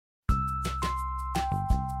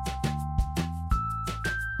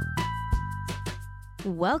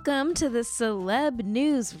Welcome to the Celeb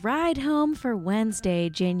News Ride Home for Wednesday,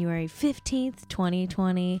 January 15th,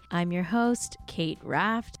 2020. I'm your host, Kate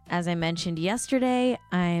Raft. As I mentioned yesterday,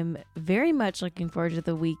 I'm very much looking forward to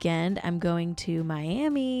the weekend. I'm going to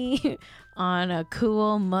Miami on a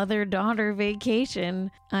cool mother-daughter vacation.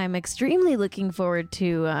 I'm extremely looking forward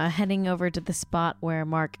to heading over to the spot where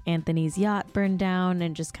Mark Anthony's yacht burned down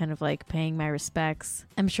and just kind of like paying my respects.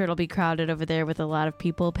 I'm sure it'll be crowded over there with a lot of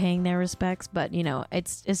people paying their respects, but you know,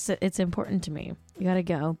 it's important to me. You gotta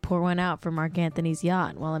go pour one out for Mark Anthony's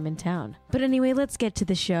yacht while I'm in town. But anyway, let's get to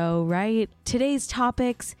the show, right? Today's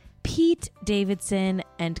topics: Pete Davidson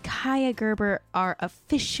and Kaia Gerber are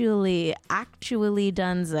actually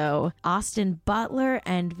donezo. Austin Butler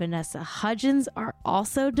and Vanessa Hudgens are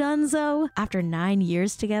also donezo after 9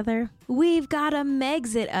 years together. We've got a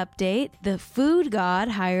Megxit update. The food god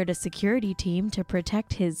hired a security team to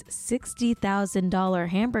protect his $60,000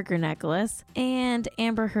 hamburger necklace. And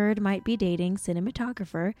Amber Heard might be dating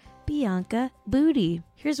cinematographer Bianca Booty.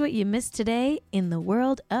 Here's what you missed today in the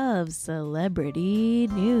world of celebrity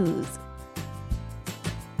news.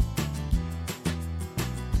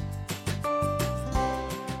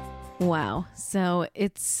 Wow. So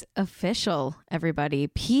it's official, everybody.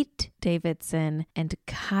 Pete Davidson and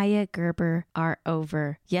Kaia Gerber are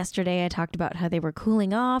over. Yesterday, I talked about how they were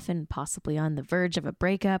cooling off and possibly on the verge of a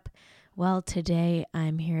breakup. Well, today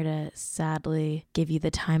I'm here to sadly give you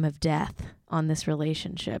the time of death on this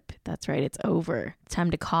relationship. That's right, it's over. It's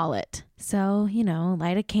time to call it. So,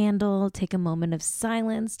 light a candle, take a moment of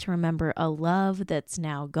silence to remember a love that's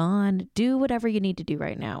now gone. Do whatever you need to do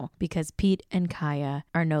right now because Pete and Kaia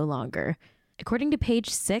are no longer. According to Page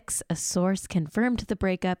Six, a source confirmed the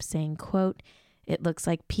breakup saying, quote, "It looks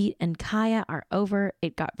like Pete and Kaia are over.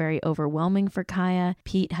 It got very overwhelming for Kaia.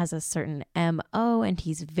 Pete has a certain MO and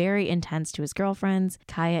he's very intense to his girlfriends.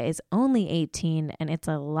 Kaia is only 18 and it's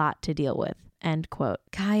a lot to deal with." End quote.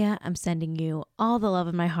 Kaia, I'm sending you all the love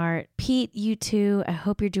in my heart. Pete, you too. I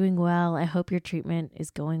hope you're doing well. I hope your treatment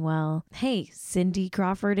is going well. Hey, Cindy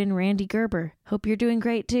Crawford and Randy Gerber. Hope you're doing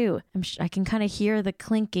great too. I can kind of hear the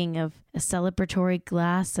clinking of a celebratory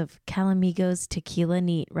glass of Calamigos tequila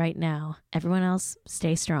neat right now. Everyone else,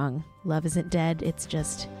 stay strong. Love isn't dead. It's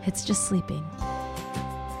just sleeping.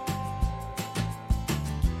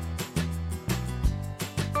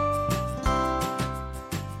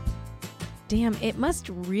 Damn, it must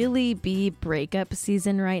really be breakup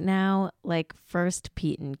season right now. Like first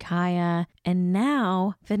Pete and Kaia, and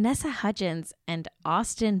now Vanessa Hudgens and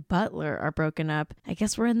Austin Butler are broken up. I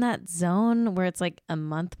guess we're in that zone where it's like a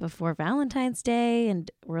month before Valentine's Day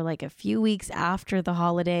and we're like a few weeks after the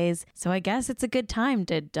holidays. So I guess it's a good time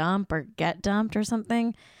to dump or get dumped or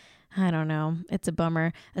something. I don't know. It's a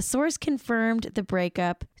bummer. A source confirmed the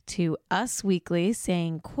breakup to Us Weekly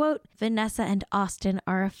saying, quote, "Vanessa and Austin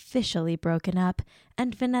are officially broken up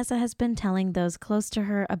and Vanessa has been telling those close to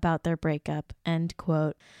her about their breakup." End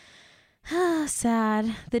quote.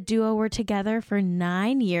 Sad. The duo were together for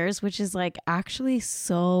 9 years, which is like actually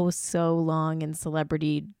so long in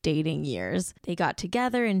celebrity dating years. They got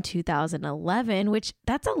together in 2011, which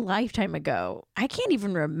that's a lifetime ago. I can't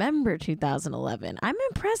even remember 2011. I'm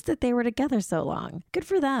impressed that they were together so long. Good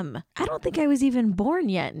for them. I don't think I was even born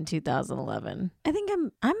yet in 2011. I think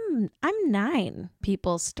I'm 9.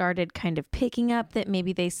 People started kind of picking up that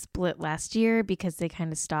maybe they split last year because they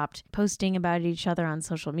kind of stopped posting about each other on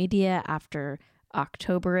social media after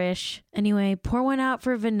October-ish. Anyway, pour one out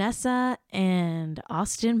for Vanessa and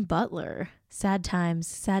Austin Butler. Sad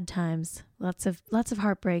times. Lots of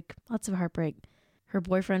heartbreak. Her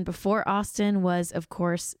boyfriend before Austin was, of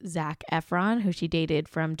course, Zac Efron, who she dated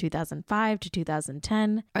from 2005 to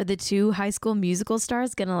 2010. Are the two High School Musical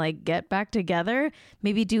stars gonna get back together?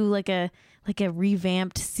 Maybe do like a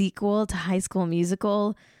revamped sequel to High School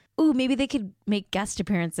Musical? Ooh, maybe they could make guest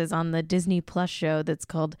appearances on the Disney Plus show that's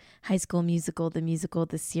called High School Musical,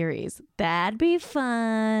 the series. That'd be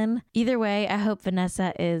fun. Either way, I hope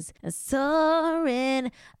Vanessa is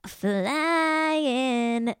soaring,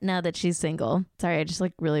 flying now that she's single. Sorry, I just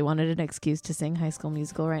really wanted an excuse to sing High School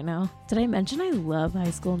Musical right now. Did I mention I love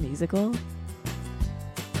High School Musical?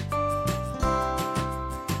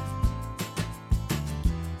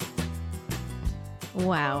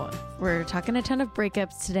 Wow. We're talking a ton of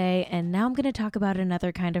breakups today, and now I'm going to talk about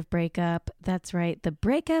another kind of breakup. That's right, the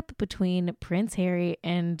breakup between Prince Harry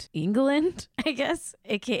and England, I guess,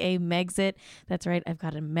 aka Megxit. That's right, I've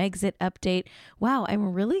got a Megxit update. Wow,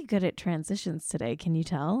 I'm really good at transitions today, can you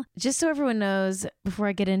tell? Just so everyone knows, before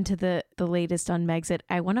I get into the latest on Megxit,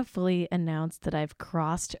 I want to fully announce that I've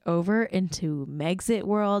crossed over into Megxit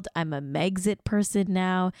world. I'm a Megxit person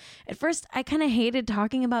now. At first, I kind of hated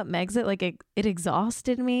talking about Megxit, like it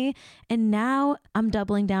exhausted me. And now I'm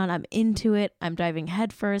doubling down. I'm into it. I'm diving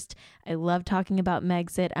headfirst. I love talking about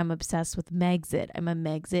Megxit. I'm obsessed with Megxit. I'm a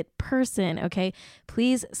Megxit person, okay?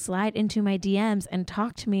 Please slide into my DMs and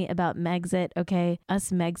talk to me about Megxit, okay?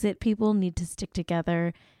 Us Megxit people need to stick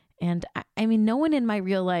together. And I mean, no one in my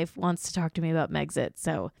real life wants to talk to me about Megxit.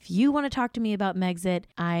 So if you want to talk to me about Megxit,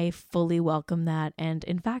 I fully welcome that. And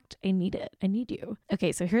in fact, I need it. I need you.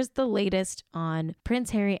 Okay, so here's the latest on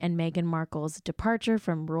Prince Harry and Meghan Markle's departure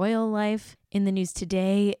from royal life. In the news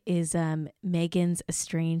today is Meghan's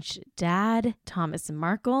estranged dad, Thomas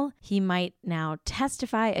Markle. He might now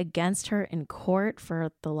testify against her in court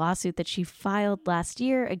for the lawsuit that she filed last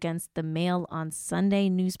year against the Mail on Sunday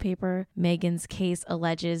newspaper. Meghan's case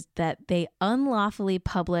alleges that they unlawfully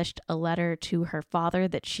published a letter to her father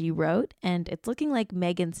that she wrote, and it's looking like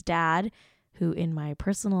Meghan's dad, who in my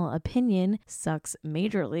personal opinion sucks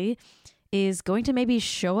majorly, is going to maybe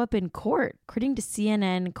show up in court. According to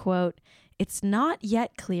CNN, quote, "It's not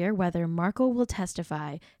yet clear whether Markle will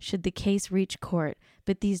testify should the case reach court,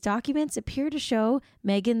 but these documents appear to show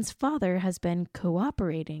Meghan's father has been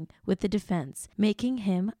cooperating with the defense, making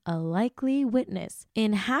him a likely witness."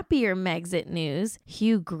 In happier Megxit news,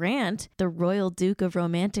 Hugh Grant, the royal duke of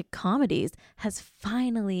romantic comedies, has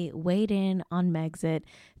finally weighed in on Megxit.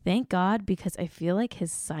 Thank God, because I feel like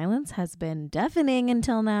his silence has been deafening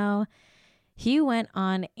until now. He went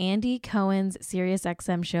on Andy Cohen's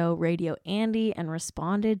SiriusXM show Radio Andy and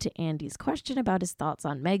responded to Andy's question about his thoughts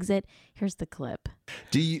on Megxit. Here's the clip.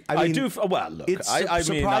 Well, look, it's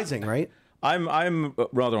surprising, right? I'm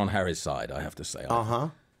rather on Harry's side, I have to say.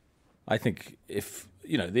 I think if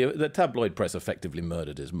the tabloid press effectively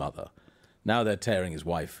murdered his mother, now they're tearing his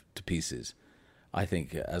wife to pieces. I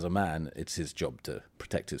think as a man, it's his job to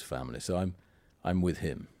protect his family. So I'm with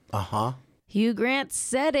him. Hugh Grant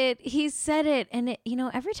said it. He said it. And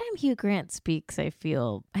every time Hugh Grant speaks, I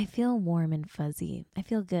feel warm and fuzzy. I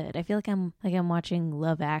feel good. I feel like I'm watching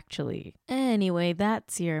Love Actually. Anyway,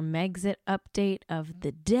 that's your Megxit update of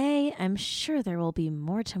the day. I'm sure there will be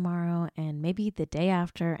more tomorrow, and maybe the day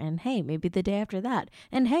after, and hey, maybe the day after that,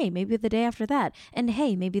 and hey, maybe the day after that, and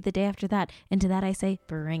hey, maybe the day after that. And to that I say,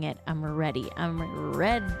 bring it. I'm ready. I'm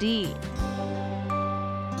ready.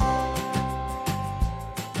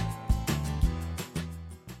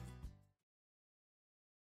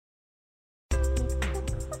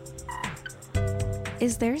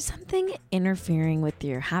 Is there something interfering with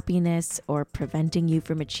your happiness or preventing you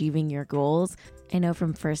from achieving your goals? I know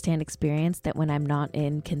from firsthand experience that when I'm not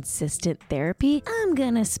in consistent therapy, I'm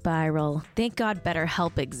gonna spiral. Thank God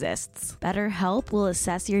BetterHelp exists. BetterHelp will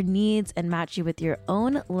assess your needs and match you with your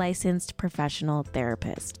own licensed professional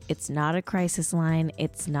therapist. It's not a crisis line.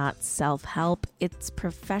 It's not self-help. It's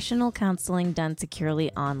professional counseling done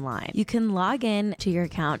securely online. You can log in to your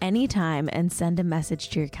account anytime and send a message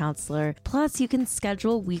to your counselor. Plus, you can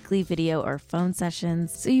schedule weekly video or phone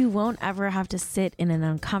sessions so you won't ever have to sit in an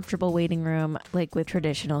uncomfortable waiting room like with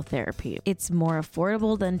traditional therapy. It's more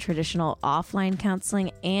affordable than traditional offline counseling,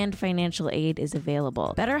 and financial aid is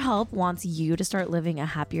available. BetterHelp wants you to start living a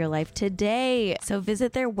happier life today. So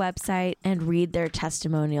visit their website and read their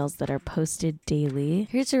testimonials that are posted daily.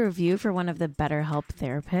 Here's a review for one of the BetterHelp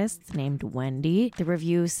therapists named Wendy. The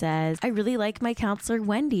review says, "I really like my counselor,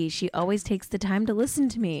 Wendy. She always takes the time to listen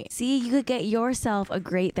to me." See, you could get yourself a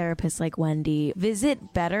great therapist like Wendy.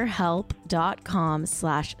 Visit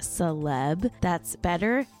betterhelp.com/celeb. That's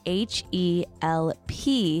better,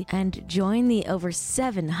 HELP, and join the over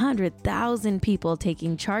 700,000 people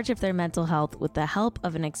taking charge of their mental health with the help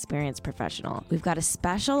of an experienced professional. We've got a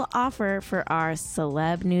special offer for our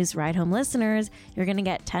Celeb News Ride Home listeners. You're going to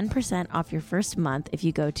get 10% off your first month if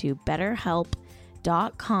you go to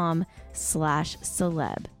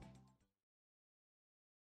betterhelp.com/celeb.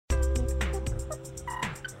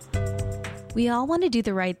 We all want to do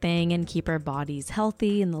the right thing and keep our bodies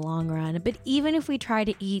healthy in the long run, but even if we try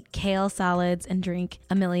to eat kale salads and drink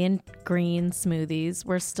a million green smoothies,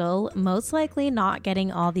 we're still most likely not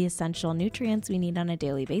getting all the essential nutrients we need on a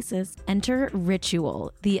daily basis. Enter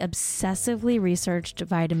Ritual, the obsessively researched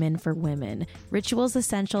vitamin for women. Ritual's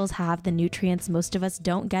essentials have the nutrients most of us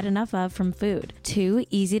don't get enough of from food. 2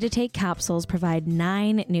 easy-to-take capsules provide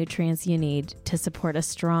 9 nutrients you need to support a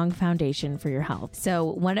strong foundation for your health. So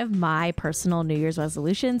one of my personal New Year's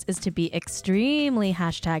resolutions is to be extremely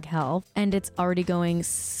 #health, and it's already going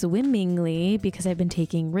swimmingly because I've been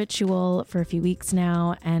taking Ritual for a few weeks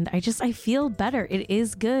now, and I feel better. It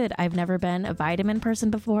is good. I've never been a vitamin person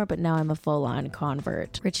before, but now I'm a full-on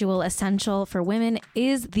convert. Ritual Essential for Women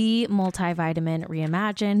is the multivitamin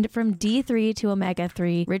reimagined from D3 to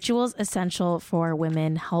omega-3. Ritual's Essential for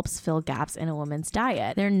Women helps fill gaps in a woman's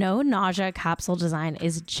diet. Their no nausea capsule design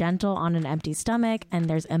is gentle on an empty stomach, and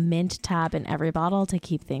there's a mint tab in every bottle to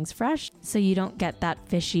keep things fresh so you don't get that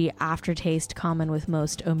fishy aftertaste common with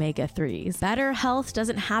most omega-3s. Better health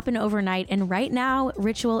doesn't happen overnight, and right now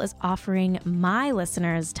Ritual is offering my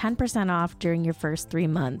listeners 10% off during your first 3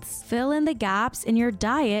 months. Fill in the gaps in your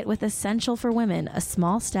diet with Essential for Women, a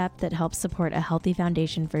small step that helps support a healthy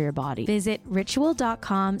foundation for your body. Visit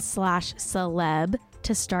ritual.com/celeb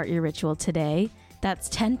to start your Ritual today. That's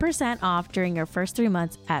 10% off during your first 3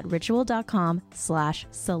 months at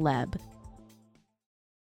ritual.com/celeb.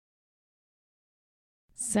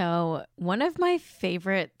 So one of my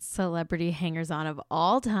favorite celebrity hangers-on of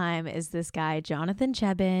all time is this guy, Jonathan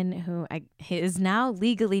Cheban, who is now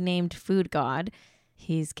legally named Food God.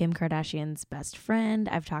 He's Kim Kardashian's best friend.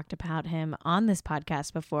 I've talked about him on this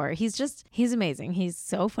podcast before. He's amazing. He's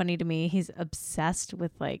so funny to me. He's obsessed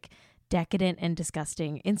with like decadent and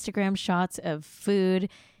disgusting Instagram shots of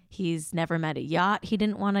food. He's never met a yacht he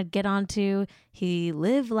didn't want to get onto. He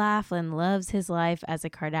live, laugh, and loves his life as a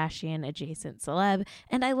Kardashian adjacent celeb.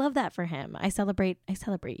 And I love that for him. I celebrate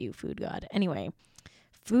you, Food God. Anyway,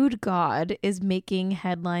 Food God is making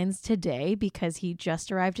headlines today because he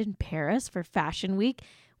just arrived in Paris for Fashion Week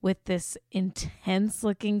with this intense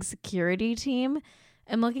looking security team.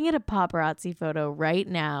 I'm looking at a paparazzi photo right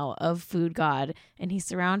now of Food God, and he's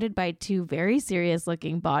surrounded by 2 very serious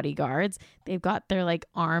looking bodyguards. They've got their like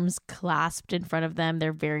arms clasped in front of them.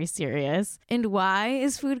 They're very serious. And why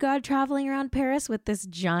is Food God traveling around Paris with this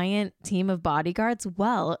giant team of bodyguards?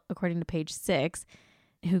 Well, according to Page 6,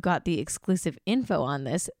 who got the exclusive info on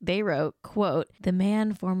this, they wrote, quote, "The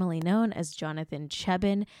man formerly known as Jonathan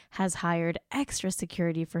Cheban has hired extra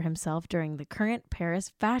security for himself during the current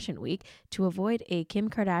Paris Fashion Week to avoid a Kim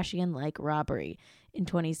Kardashian-like robbery. In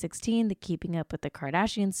 2016, the Keeping Up with the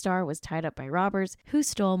Kardashian star was tied up by robbers who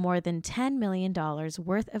stole more than $10 million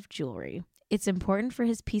worth of jewelry. It's important for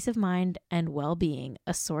his peace of mind and well-being,"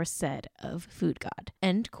 a source said of Food God.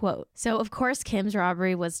 End quote. So, of course, Kim's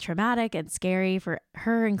robbery was traumatic and scary for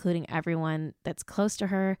her, including everyone that's close to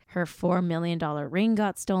her. Her $4 million ring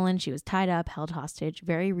got stolen. She was tied up, held hostage.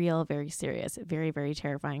 Very real, very serious, very, very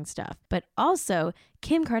terrifying stuff. But also,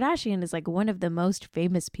 Kim Kardashian is like one of the most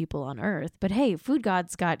famous people on earth. But hey, Food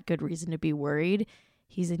God's got good reason to be worried.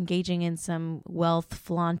 He's engaging in some wealth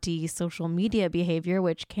flaunty social media behavior,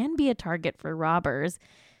 which can be a target for robbers.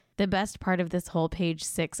 The best part of this whole Page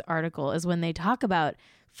 6 article is when they talk about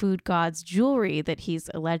Food God's jewelry that he's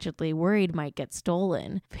allegedly worried might get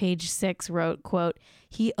stolen. Page 6 wrote, quote,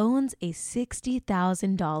 "He owns a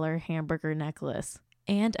 $60,000 hamburger necklace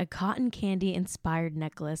and a cotton candy inspired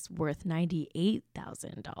necklace worth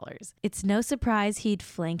 $98,000. It's no surprise he'd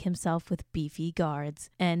flank himself with beefy guards."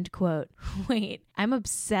 End quote. Wait, I'm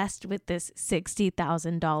obsessed with this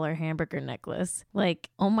 $60,000 hamburger necklace. Like,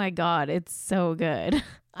 oh my God, it's so good.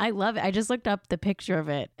 I love it. I just looked up the picture of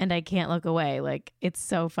it and I can't look away. Like, it's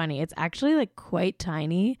so funny. It's actually like quite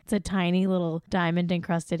tiny. It's a tiny little diamond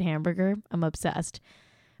encrusted hamburger. I'm obsessed.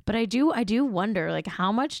 But I do wonder, like,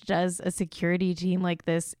 how much does a security team like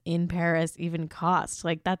this in Paris even cost?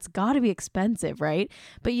 Like, that's got to be expensive, right?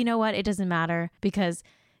 But you know what? It doesn't matter because,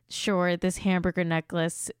 sure, this hamburger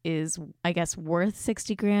necklace is, I guess, worth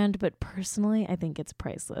 60 grand, but personally, I think it's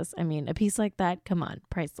priceless. I mean, a piece like that, come on,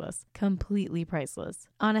 priceless, completely priceless.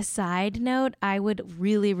 On a side note, I would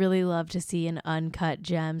really, really love to see an Uncut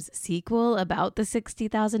Gems sequel about the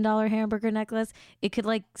 $60,000 hamburger necklace. It could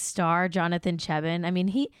like star Jonathan Cheban. I mean,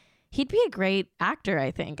 he'd be a great actor,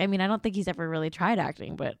 I think. I mean, I don't think he's ever really tried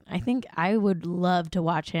acting, but I think I would love to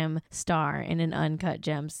watch him star in an Uncut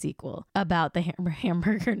Gems sequel about the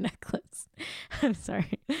hamburger necklace. I'm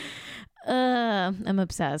sorry. I'm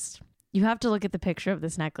obsessed. You have to look at the picture of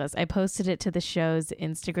this necklace. I posted it to the show's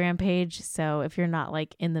Instagram page. So if you're not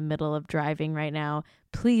like in the middle of driving right now,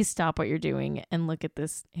 please stop what you're doing and look at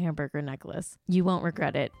this hamburger necklace. You won't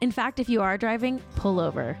regret it. In fact, if you are driving, pull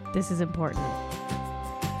over. This is important.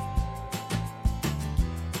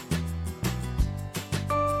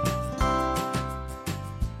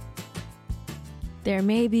 There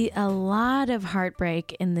may be a lot of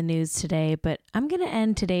heartbreak in the news today, but I'm going to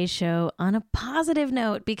end today's show on a positive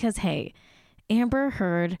note because, hey, Amber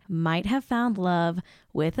Heard might have found love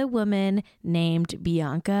with a woman named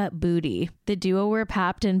Bianca Booty. The duo were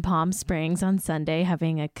papped in Palm Springs on Sunday,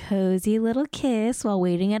 having a cozy little kiss while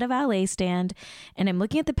waiting at a valet stand. And I'm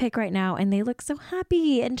looking at the pic right now, and they look so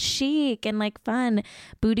happy and chic and like fun.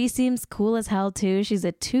 Booty seems cool as hell, too. She's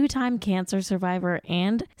a 2-time cancer survivor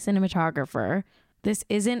and cinematographer. This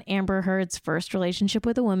isn't Amber Heard's first relationship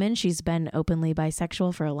with a woman. She's been openly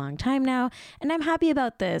bisexual for a long time now, and I'm happy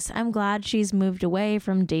about this. I'm glad she's moved away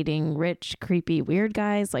from dating rich, creepy, weird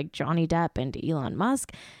guys like Johnny Depp and Elon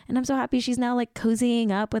Musk, and I'm so happy she's now like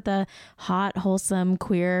cozying up with a hot, wholesome,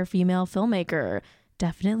 queer female filmmaker.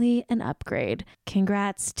 Definitely an upgrade.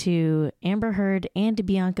 Congrats to Amber Heard and to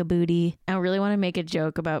Bianca Booty. I really want to make a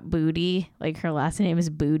joke about Booty, like her last name is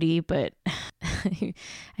Booty, but I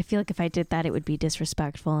feel like if I did that, it would be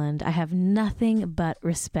disrespectful, and I have nothing but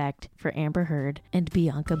respect for Amber Heard and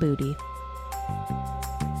Bianca Booty.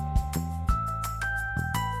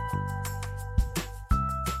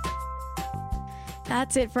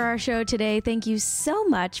 That's it for our show today. Thank you so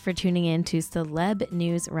much for tuning in to Celeb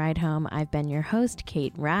News Ride Home. I've been your host,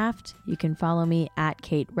 Kate Raft. You can follow me at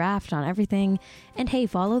Kate Raft on everything. And hey,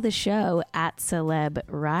 follow the show at Celeb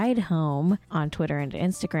Ride Home on Twitter and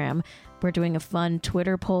Instagram. We're doing a fun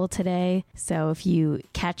Twitter poll today. So if you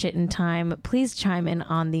catch it in time, please chime in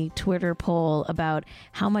on the Twitter poll about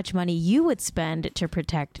how much money you would spend to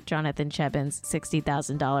protect Jonathan Cheban's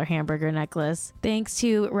 $60,000 hamburger necklace. Thanks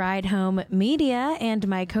to Ride Home Media and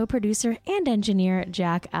my co-producer and engineer,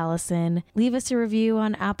 Jack Allison. Leave us a review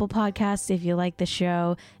on Apple Podcasts if you like the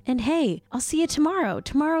show. And hey, I'll see you tomorrow.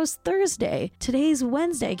 Tomorrow's Thursday. Today's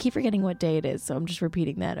Wednesday. I keep forgetting what day it is, so I'm just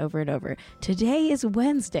repeating that over and over. Today is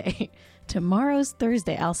Wednesday. Tomorrow's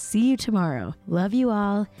Thursday. I'll see you tomorrow. Love you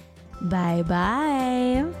all.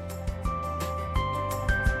 Bye-bye.